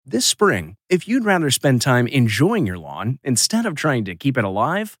This spring, if you'd rather spend time enjoying your lawn instead of trying to keep it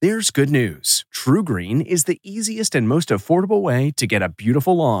alive, there's good news. TruGreen is the easiest and most affordable way to get a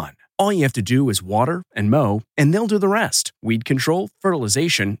beautiful lawn. All you have to do is water and mow, and they'll do the rest. Weed control,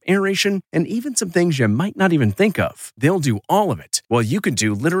 fertilization, aeration, and even some things you might not even think of. They'll do all of it, while you can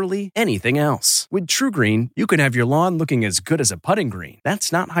do literally anything else. With TruGreen, you can have your lawn looking as good as a putting green.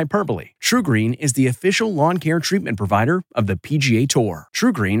 That's not hyperbole. TruGreen is the official lawn care treatment provider of the PGA Tour.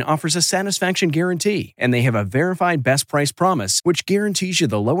 TruGreen offers a satisfaction guarantee, and they have a verified best price promise, which guarantees you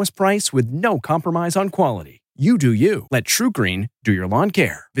the lowest price with no compromise on quality. You do you. Let TruGreen do your lawn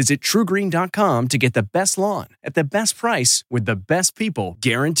care. Visit TruGreen.com to get the best lawn at the best price with the best people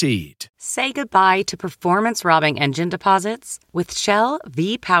guaranteed. Say goodbye to performance-robbing engine deposits with Shell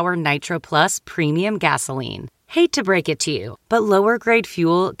V-Power Nitro Plus Premium Gasoline. Hate to break it to you, but lower-grade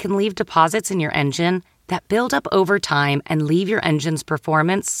fuel can leave deposits in your engine that build up over time and leave your engine's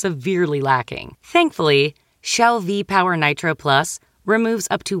performance severely lacking. Thankfully, Shell V-Power Nitro Plus removes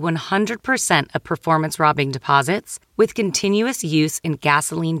up to 100% of performance-robbing deposits with continuous use in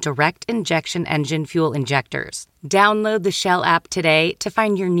gasoline direct injection engine fuel injectors. Download the Shell app today to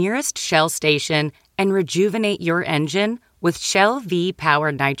find your nearest Shell station and rejuvenate your engine with Shell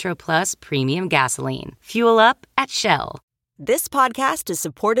V-Power Nitro Plus Premium Gasoline. Fuel up at Shell. This podcast is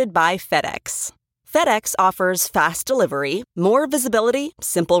supported by FedEx. FedEx offers fast delivery, more visibility,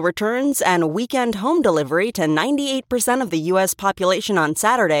 simple returns, and weekend home delivery to 98% of the U.S. population on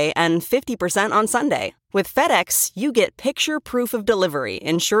Saturday and 50% on Sunday. With FedEx, you get picture proof of delivery,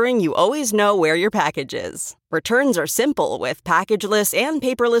 ensuring you always know where your package is. Returns are simple with packageless and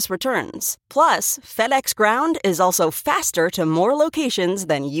paperless returns. Plus, FedEx Ground is also faster to more locations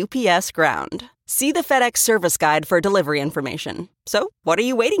than UPS Ground. See the FedEx service guide for delivery information. So, what are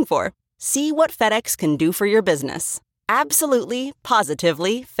you waiting for? See what FedEx can do for your business. Absolutely,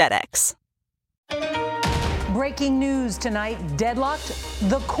 positively FedEx. Breaking news tonight, deadlocked?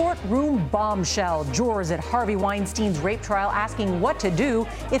 The courtroom bombshell. Jurors at Harvey Weinstein's rape trial asking what to do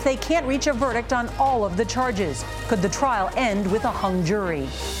if they can't reach a verdict on all of the charges. Could the trial end with a hung jury?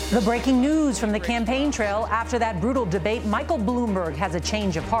 The breaking news from the campaign trail after that brutal debate, Michael Bloomberg has a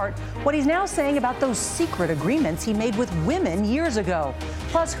change of heart. What he's now saying about those secret agreements he made with women years ago.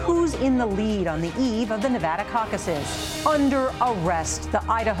 Plus, who's in the lead on the eve of the Nevada caucuses? Under arrest, the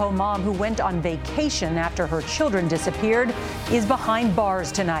Idaho mom who went on vacation after her children disappeared is behind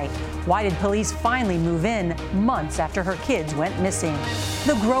bars tonight. Why did police finally move in months after her kids went missing?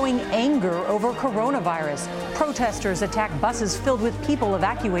 The growing anger over coronavirus. Protesters attack buses filled with people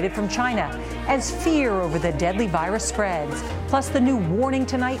evacuated from China as fear over the deadly virus spreads. Plus the new warning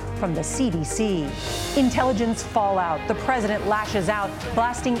tonight from the CDC. Intelligence fallout. The president lashes out,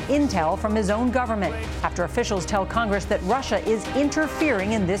 blasting intel from his own government after officials tell Congress that Russia is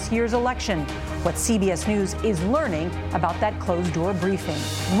interfering in this year's election. What CBS News is learning about that closed-door briefing.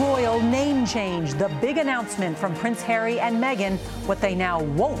 Royal name change, the big announcement from Prince Harry and Meghan, what they now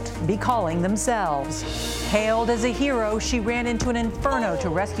won't be calling themselves. Hailed as a hero, she ran into an inferno to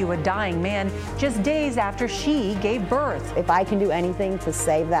rescue a dying man just days after she gave birth. If I can do anything to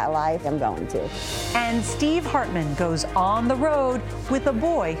save that life, I'm going to. And Steve Hartman goes on the road with a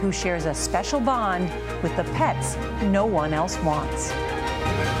boy who shares a special bond with the pets no one else wants.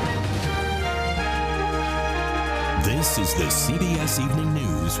 This is the CBS Evening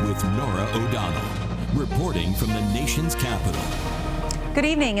News with Norah O'Donnell, reporting from the nation's capital. Good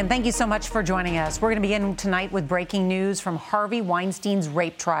evening, and thank you so much for joining us. We're going to begin tonight with breaking news from Harvey Weinstein's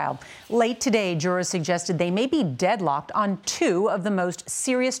rape trial. Late today, jurors suggested they may be deadlocked on two of the most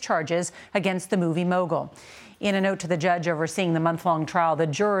serious charges against the movie mogul. In a note to the judge overseeing the month-long trial, the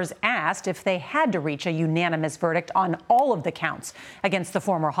jurors asked if they had to reach a unanimous verdict on all of the counts against the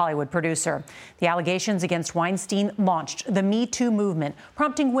former Hollywood producer. The allegations against Weinstein launched the Me Too movement,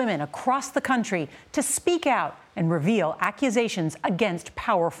 prompting women across the country to speak out and reveal accusations against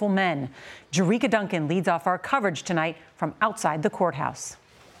powerful men. Jerika Duncan leads off our coverage tonight from outside the courthouse.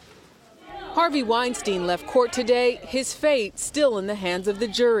 Harvey Weinstein left court today, his fate still in the hands of the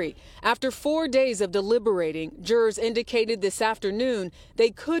jury. After 4 days of deliberating, jurors indicated this afternoon they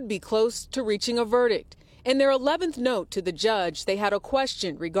could be close to reaching a verdict. In their 11th note to the judge, they had a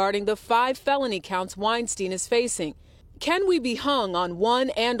question regarding the 5 felony counts Weinstein is facing. Can we be hung on 1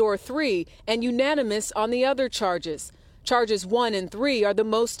 and/or 3 and unanimous on the other charges? Charges 1 and 3 are the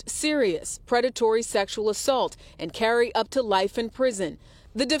most serious, predatory sexual assault, and carry up to life in prison.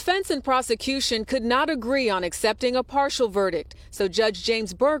 The defense and prosecution could not agree on accepting a partial verdict, so Judge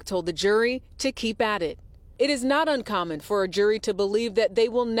James Burke told the jury to keep at it. It is not uncommon for a jury to believe that they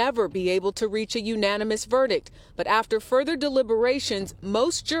will never be able to reach a unanimous verdict. But after further deliberations,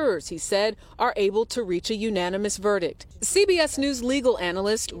 most jurors, he said, are able to reach a unanimous verdict. CBS News legal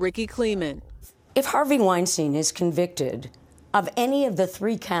analyst Ricky Kleeman. If Harvey Weinstein is convicted of any of the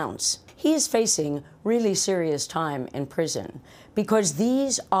 3 counts, he is facing really serious time in prison because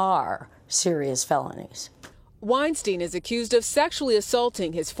these are serious felonies. Weinstein is accused of sexually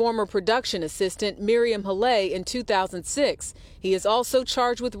assaulting his former production assistant Miriam Haley in 2006. He is also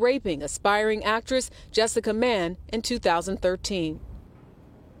charged with raping aspiring actress Jessica Mann in 2013.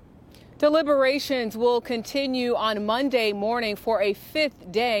 Deliberations will continue on Monday morning for a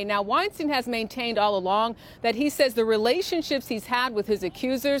 5th day. Now, Weinstein has maintained all along that he says the relationships he's had with his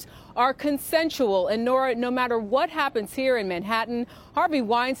accusers are consensual. And Nora, no matter what happens here in Manhattan, Harvey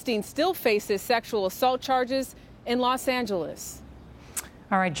Weinstein still faces sexual assault charges in Los Angeles.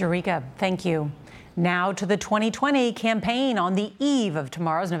 All right, Jerika, thank you. Now to the 2020 campaign. On the eve of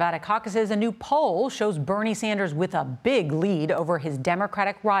tomorrow's Nevada caucuses, a new poll shows Bernie Sanders with a big lead over his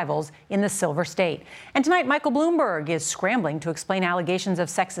Democratic rivals in the Silver State. And tonight, Michael Bloomberg is scrambling to explain allegations of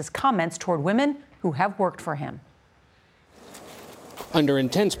sexist comments toward women who have worked for him. Under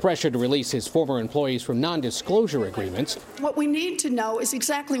intense pressure to release his former employees from non-disclosure agreements. What we need to know is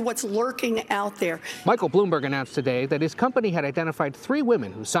exactly what's lurking out there. Michael Bloomberg announced today that his company had identified 3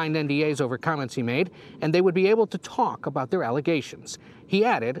 women who signed NDAs over comments he made, and they would be able to talk about their allegations. He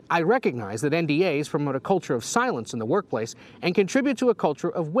added, "I recognize that NDAs promote a culture of silence in the workplace and contribute to a culture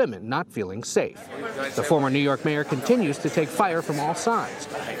of women not feeling safe." The former New York mayor continues to take fire from all sides.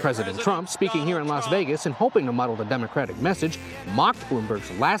 President Trump, speaking here in Las Vegas and hoping to muddle the Democratic message, mocked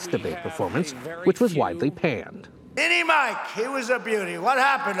Bloomberg's last debate performance, which was widely panned. Any Mike, he was a beauty. What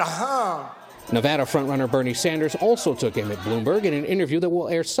happened? Nevada frontrunner Bernie Sanders also took aim at Bloomberg in an interview that will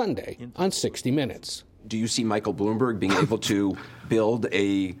air Sunday on 60 Minutes. Do you see Michael Bloomberg being able to build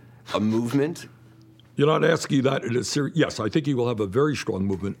a movement? You're not asking that in a serious. Yes, I think he will have a very strong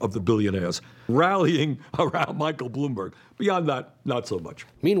movement of the billionaires rallying around Michael Bloomberg. Beyond that, not so much.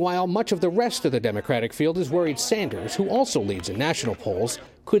 Meanwhile, much of the rest of the Democratic field is worried Sanders, who also leads in national polls,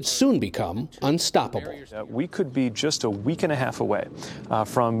 could soon become unstoppable. We could be just a week and a half away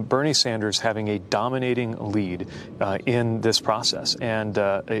from Bernie Sanders having a dominating lead in this process. And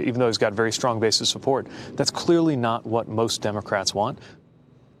even though he's got a very strong base of support, that's clearly not what most Democrats want.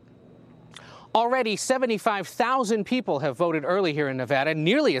 Already, 75,000 people have voted early here in Nevada,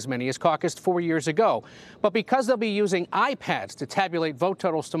 nearly as many as caucused 4 years ago. But because they'll be using iPads to tabulate vote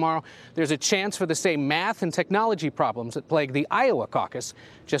totals tomorrow, there's a chance for the same math and technology problems that plagued the Iowa caucus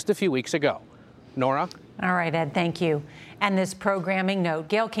just a few weeks ago. Nora? All right, Ed, thank you. And this programming note,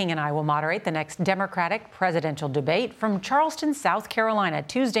 Gayle King and I will moderate the next Democratic presidential debate from Charleston, South Carolina,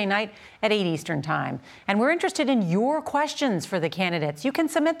 Tuesday night at 8 Eastern Time. And we're interested in your questions for the candidates. You can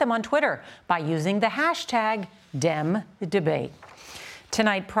submit them on Twitter by using the hashtag DemDebate.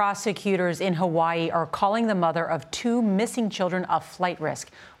 Tonight, prosecutors in Hawaii are calling the mother of 2 missing children a flight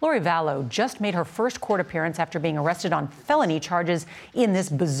risk. Lori Vallow just made her first court appearance after being arrested on felony charges in this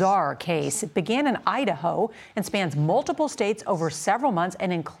bizarre case. It began in Idaho and spans multiple states over several months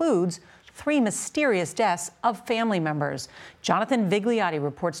and includes 3 mysterious deaths of family members. Jonathan Vigliotti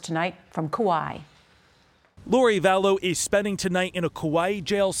reports tonight from Kauai. Lori Vallow is spending tonight in a Kauai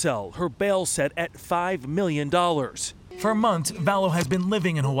jail cell, her bail set at $5 million. For months, Vallow has been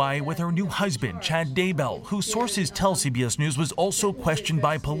living in Hawaii with her new husband, Chad Daybell, who sources tell CBS News was also questioned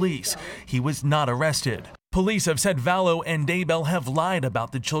by police. He was not arrested. Police have said Vallow and Daybell have lied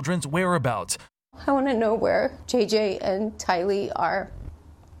about the children's whereabouts. I want to know where JJ and Tylee are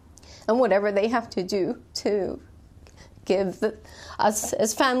and whatever they have to do to give us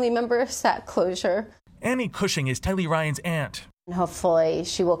as family members that closure. Annie Cushing is Tylee Ryan's aunt. Hopefully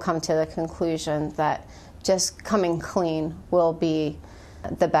she will come to the conclusion that just coming clean will be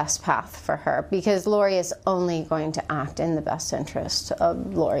the best path for her, because Lori is only going to act in the best interest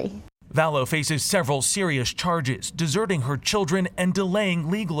of Lori. Vallow faces several serious charges, deserting her children and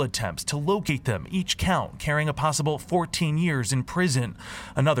delaying legal attempts to locate them, each count carrying a possible 14 years in prison.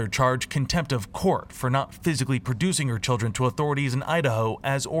 Another charge, contempt of court for not physically producing her children to authorities in Idaho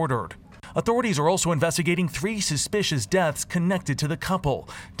as ordered. Authorities are also investigating 3 suspicious deaths connected to the couple: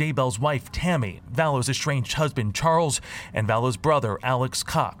 Daybell's wife, Tammy, Vallow's estranged husband, Charles, and Vallow's brother, Alex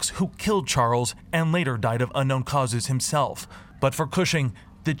Cox, who killed Charles and later died of unknown causes himself. But for Cushing,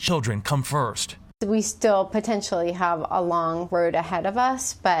 the children come first. We still potentially have a long road ahead of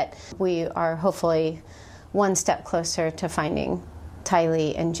us, but we are hopefully one step closer to finding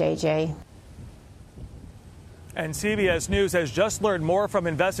Tylee and JJ. And CBS News has just learned more from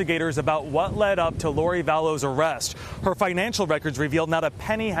investigators about what led up to Lori Vallow's arrest. Her financial records revealed not a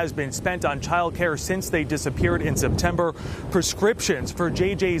penny has been spent on childcare since they disappeared in September. Prescriptions for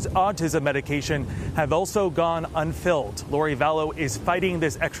JJ's autism medication have also gone unfilled. Lori Vallow is fighting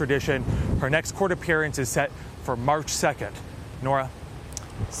this extradition. Her next court appearance is set for March 2nd. Nora?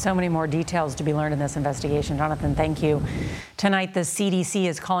 So many more details to be learned in this investigation. Jonathan, thank you. Tonight, the CDC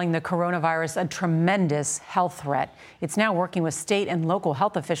is calling the coronavirus a tremendous health threat. It's now working with state and local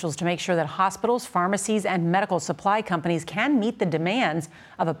health officials to make sure that hospitals, pharmacies, and medical supply companies can meet the demands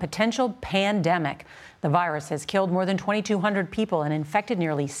of a potential pandemic. The virus has killed more than 2,200 people and infected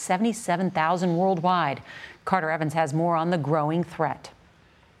nearly 77,000 worldwide. Carter Evans has more on the growing threat.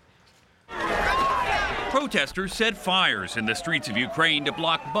 Protesters set fires in the streets of Ukraine to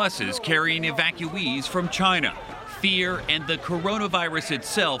block buses carrying evacuees from China. Fear and the coronavirus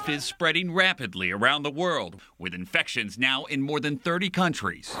itself is spreading rapidly around the world, with infections now in more than 30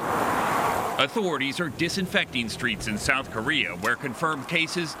 countries. Authorities are disinfecting streets in South Korea, where confirmed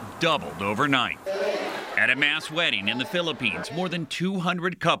cases doubled overnight. At a mass wedding in the Philippines, more than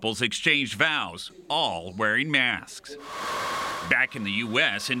 200 couples exchanged vows, all wearing masks. Back in the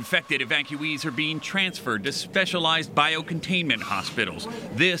U.S., infected evacuees are being transferred to specialized biocontainment hospitals.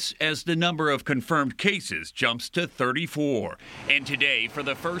 This as the number of confirmed cases jumps to 34. And today, for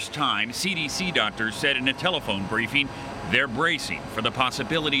the first time, CDC doctors said in a telephone briefing they're bracing for the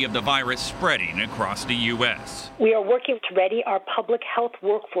possibility of the virus spreading across the U.S. We are working to ready our public health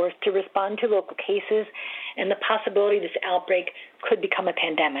workforce to respond to local cases and the possibility this outbreak could become a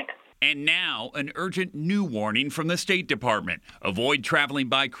pandemic. And now, an urgent new warning from the State Department. Avoid traveling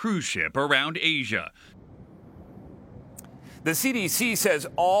by cruise ship around Asia. The CDC says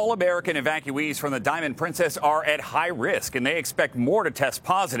all American evacuees from the Diamond Princess are at high risk, and they expect more to test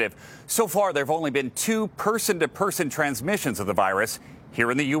positive. So far, there have only been 2 person-to-person transmissions of the virus here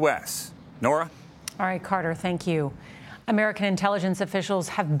in the U.S. Nora? All right, Carter, thank you. American intelligence officials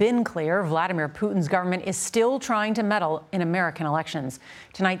have been clear Vladimir Putin's government is still trying to meddle in American elections.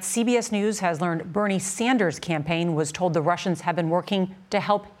 Tonight, CBS News has learned Bernie Sanders' campaign was told the Russians have been working to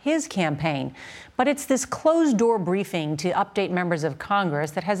help his campaign. But it's this closed-door briefing to update members of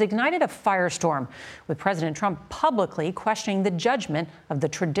Congress that has ignited a firestorm, with President Trump publicly questioning the judgment of the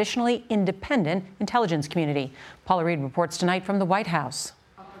traditionally independent intelligence community. Paula Reed reports tonight from the White House.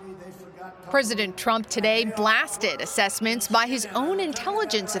 President Trump today blasted assessments by his own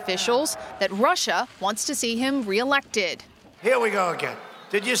intelligence officials that Russia wants to see him reelected. Here we go again.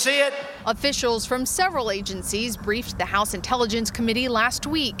 Did you see it? Officials from several agencies briefed the House Intelligence Committee last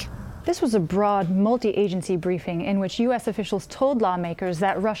week. This was a broad, multi-agency briefing in which U.S. officials told lawmakers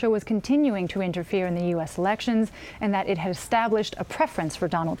that Russia was continuing to interfere in the U.S. elections and that it had established a preference for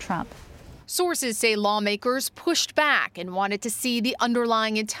Donald Trump. Sources say lawmakers pushed back and wanted to see the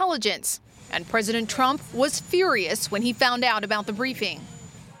underlying intelligence. And President Trump was furious when he found out about the briefing.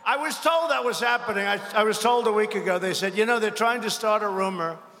 I was told that was happening. I was told a week ago, they said, they're trying to start a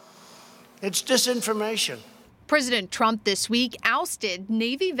rumor. It's disinformation. President Trump this week ousted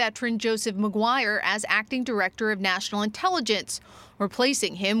Navy veteran Joseph Maguire as acting director of national intelligence,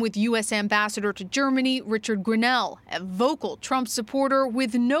 replacing him with U.S. Ambassador to Germany Richard Grenell, a vocal Trump supporter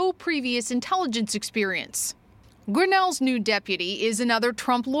with no previous intelligence experience. Grenell's new deputy is another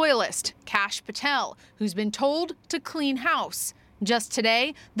Trump loyalist, Kash Patel, who's been told to clean house. Just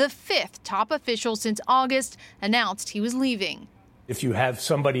today, the 5th top official since August announced he was leaving. If you have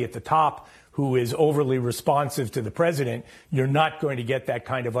somebody at the top who is overly responsive to the president, you're not going to get that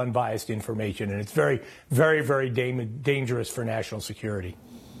kind of unbiased information. And it's very, very, very dangerous for national security.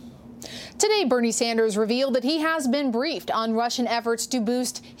 Today, Bernie Sanders revealed that he has been briefed on Russian efforts to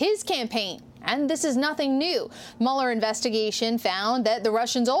boost his campaign. And this is nothing new. Mueller investigation found that the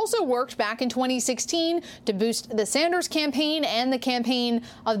Russians also worked back in 2016 to boost the Sanders campaign and the campaign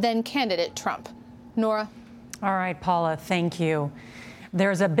of then-candidate Trump. Nora? All right, Paula, thank you.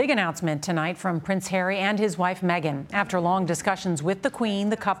 There's a big announcement tonight from Prince Harry and his wife Meghan. After long discussions with the Queen,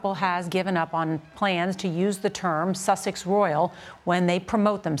 the couple has given up on plans to use the term Sussex Royal when they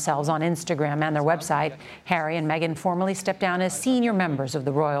promote themselves on Instagram and their website. Harry and Meghan formally step down as senior members of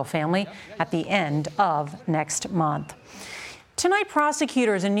the royal family at the end of next month. Tonight,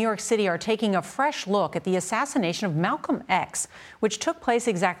 prosecutors in New York City are taking a fresh look at the assassination of Malcolm X, which took place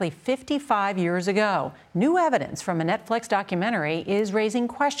exactly 55 years ago. New evidence from a Netflix documentary is raising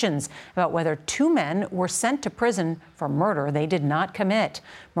questions about whether 2 men were sent to prison for murder they did not commit.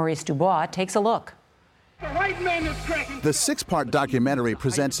 Maurice Dubois takes a look. The 6-part documentary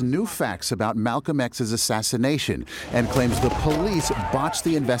presents new facts about Malcolm X's assassination and claims the police botched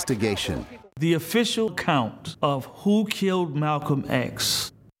the investigation. The official count of who killed Malcolm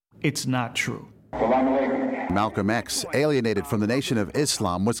X, it's not true. Malcolm X, alienated from the Nation of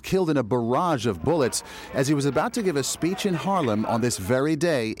Islam, was killed in a barrage of bullets as he was about to give a speech in Harlem on this very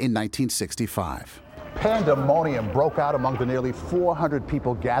day in 1965. Pandemonium broke out among the nearly 400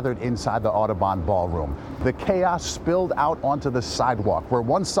 people gathered inside the Audubon Ballroom. The chaos spilled out onto the sidewalk, where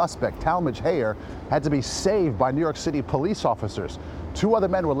one suspect, Talmadge Hayer, had to be saved by New York City police officers. 2 other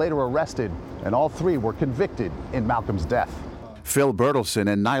men were later arrested, and all 3 were convicted in Malcolm's death. Phil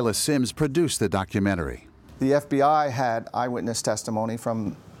Bertelsen and Nyla Sims produced the documentary. The FBI had eyewitness testimony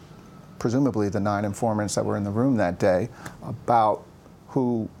from presumably the 9 informants that were in the room that day about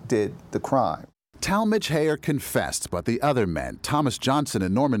who did the crime. Talmadge Hayer confessed, but the other men, Thomas Johnson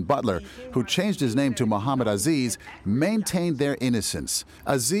and Norman Butler, who changed his name to Muhammad Aziz, maintained their innocence.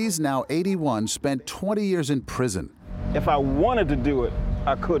 Aziz, now 81, spent 20 years in prison. If I wanted to do it,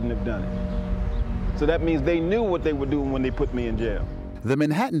 I couldn't have done it. So that means they knew what they were doing when they put me in jail. The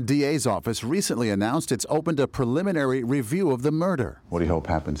Manhattan DA's office recently announced it's opened a preliminary review of the murder. What do you hope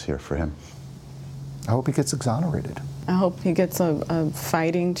happens here for him? I hope he gets exonerated. I hope he gets a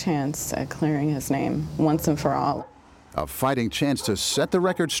fighting chance at clearing his name once and for all. A fighting chance to set the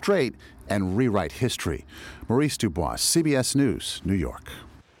record straight and rewrite history. Maurice Dubois, CBS News, New York.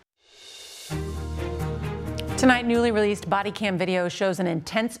 Tonight, newly released body cam video shows an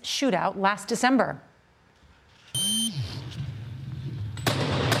intense shootout last December.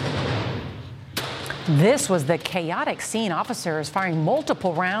 This was the chaotic scene. Officers firing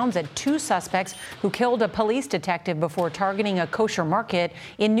multiple rounds at 2 suspects who killed a police detective before targeting a kosher market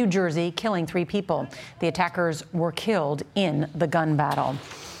in New Jersey, killing 3 people. The attackers were killed in the gun battle.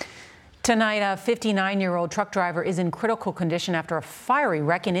 Tonight, a 59-year-old truck driver is in critical condition after a fiery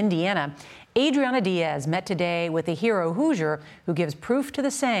wreck in Indiana. Adriana Diaz met today with a hero Hoosier who gives proof to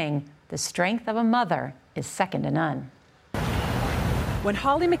the saying, the strength of a mother is second to none. When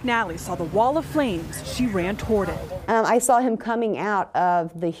Holly McNally saw the wall of flames, she ran toward it. I saw him coming out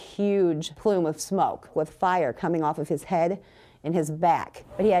of the huge plume of smoke with fire coming off of his head and his back.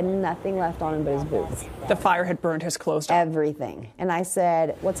 But he had nothing left on him but his boots. The fire had burned his clothes off. Everything. And I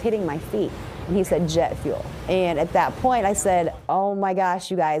said, what's hitting my feet? And he said, jet fuel. And at that point, I said, oh my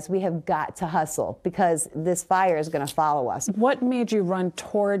gosh, you guys, we have got to hustle because this fire is going to follow us. What made you run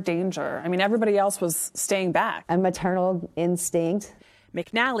toward danger? I mean, everybody else was staying back. A maternal instinct.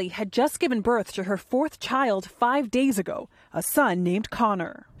 McNally had just given birth to her 4th child 5 days ago, a son named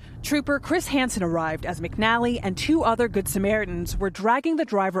Connor. Trooper Chris Hansen arrived as McNally and 2 other Good Samaritans were dragging the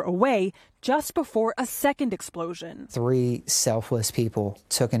driver away just before a second explosion. 3 selfless people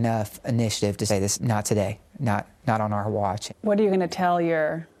took enough initiative to say this, not today, not on our watch. What are you going to tell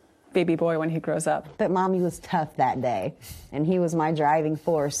your baby boy when he grows up? That Mommy was tough that day, and he was my driving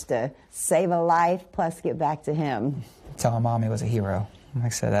force to save a life plus get back to him. Tell him Mommy was a hero. Like I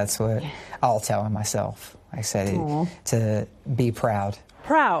said, that's what I'll tell him myself. I said to be proud.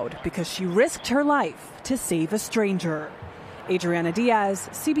 Proud because she risked her life to save a stranger. Adriana Diaz,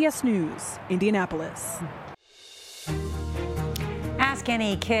 CBS News, Indianapolis. Ask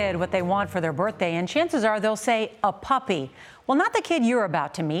any kid what they want for their birthday, and chances are they'll say a puppy. Well, not the kid you're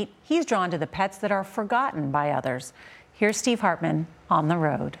about to meet. He's drawn to the pets that are forgotten by others. Here's Steve Hartman on the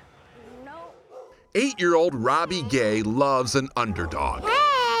road. 8-year-old Robbie Gay loves an underdog.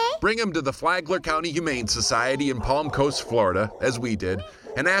 Hey. Bring him to the Flagler County Humane Society in Palm Coast, Florida, as we did,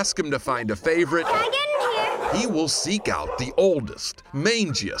 and ask him to find a favorite. Can I get in here? He will seek out the oldest,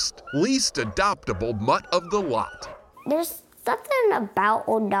 mangiest, least adoptable mutt of the lot. There's something about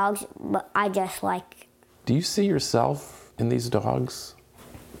old dogs, but I just like. Do you see yourself in these dogs?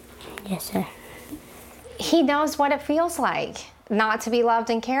 Yes, sir. He knows what it feels like not to be loved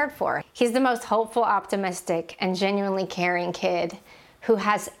and cared for. He's the most hopeful, optimistic, and genuinely caring kid who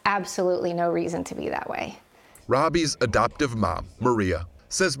has absolutely no reason to be that way. Robbie's adoptive mom, Maria,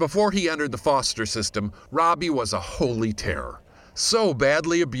 says before he entered the foster system, Robbie was a holy terror. So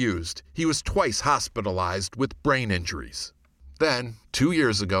badly abused, he was twice hospitalized with brain injuries. Then, 2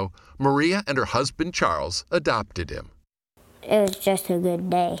 years ago, Maria and her husband Charles adopted him. It was just a good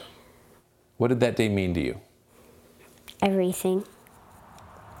day. What did that day mean to you? Everything.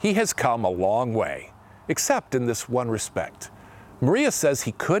 He has come a long way, except in this one respect. Maria says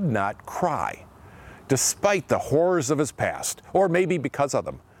he could not cry. Despite the horrors of his past, or maybe because of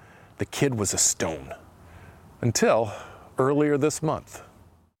them, the kid was a stone. Until earlier this month.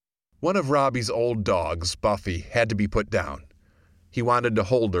 One of Robbie's old dogs, Buffy, had to be put down. He wanted to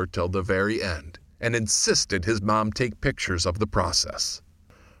hold her till the very end and insisted his mom take pictures of the process.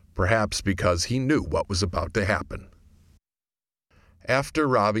 Perhaps because he knew what was about to happen. After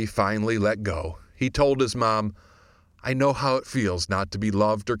Robbie finally let go, he told his mom, "I know how it feels not to be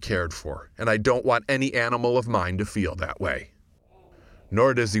loved or cared for, and I don't want any animal of mine to feel that way."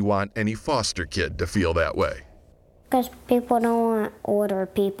 Nor does he want any foster kid to feel that way. Because people don't want older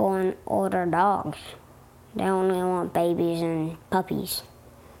people and older dogs. They only want babies and puppies.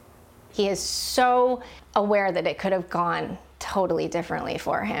 He is so aware that it could have gone totally differently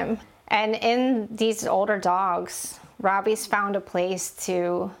for him. And in these older dogs, Robbie's found a place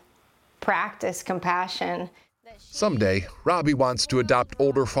to practice compassion. Someday, Robbie wants to adopt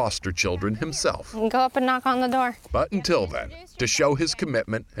older foster children himself. Go up and knock on the door. But until then, to show his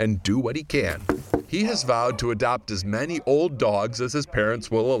commitment and do what he can, he has vowed to adopt as many old dogs as his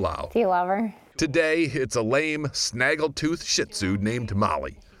parents will allow. Do you love her? Today, it's a lame, snaggletooth Shih Tzu named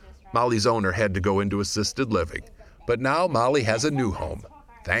Molly. Molly's owner had to go into assisted living, but now Molly has a new home,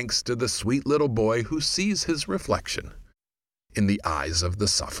 thanks to the sweet little boy who sees his reflection in the eyes of the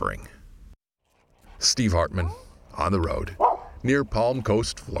suffering. Steve Hartman, on the road, near Palm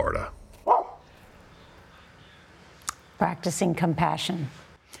Coast, Florida. Practicing compassion.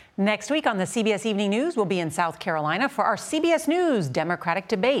 Next week on the CBS Evening News, we'll be in South Carolina for our CBS News Democratic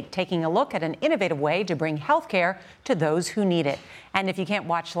Debate, taking a look at an innovative way to bring health care to those who need it. And if you can't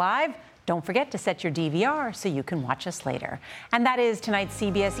watch live, don't forget to set your DVR so you can watch us later. And that is tonight's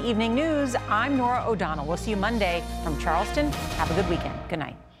CBS Evening News. I'm Norah O'Donnell. We'll see you Monday from Charleston. Have a good weekend. Good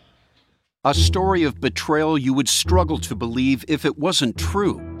night. A story of betrayal you would struggle to believe if it wasn't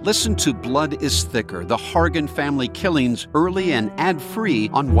true. Listen to Blood is Thicker, the Hargan family killings, early and ad-free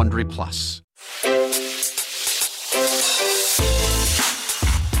on Wondery Plus.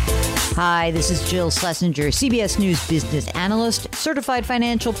 Hi, this is Jill Schlesinger, CBS News business analyst, certified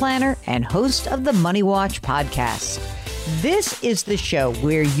financial planner, and host of the Money Watch podcast. This is the show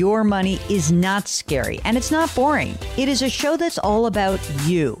where your money is not scary and it's not boring. It is a show that's all about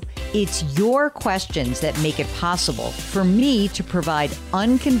you. It's your questions that make it possible for me to provide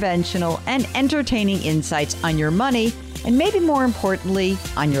unconventional and entertaining insights on your money and maybe more importantly,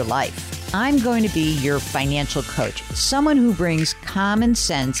 on your life. I'm going to be your financial coach, someone who brings common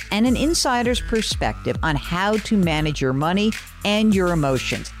sense and an insider's perspective on how to manage your money and your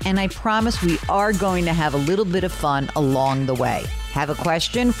emotions. And I promise we are going to have a little bit of fun along the way. Have a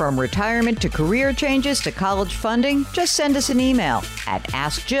question from retirement to career changes to college funding? Just send us an email at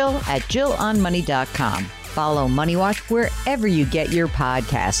askjill@jillonmoney.com. Follow Money Watch wherever you get your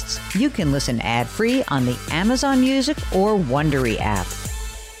podcasts. You can listen ad-free on the Amazon Music or Wondery app.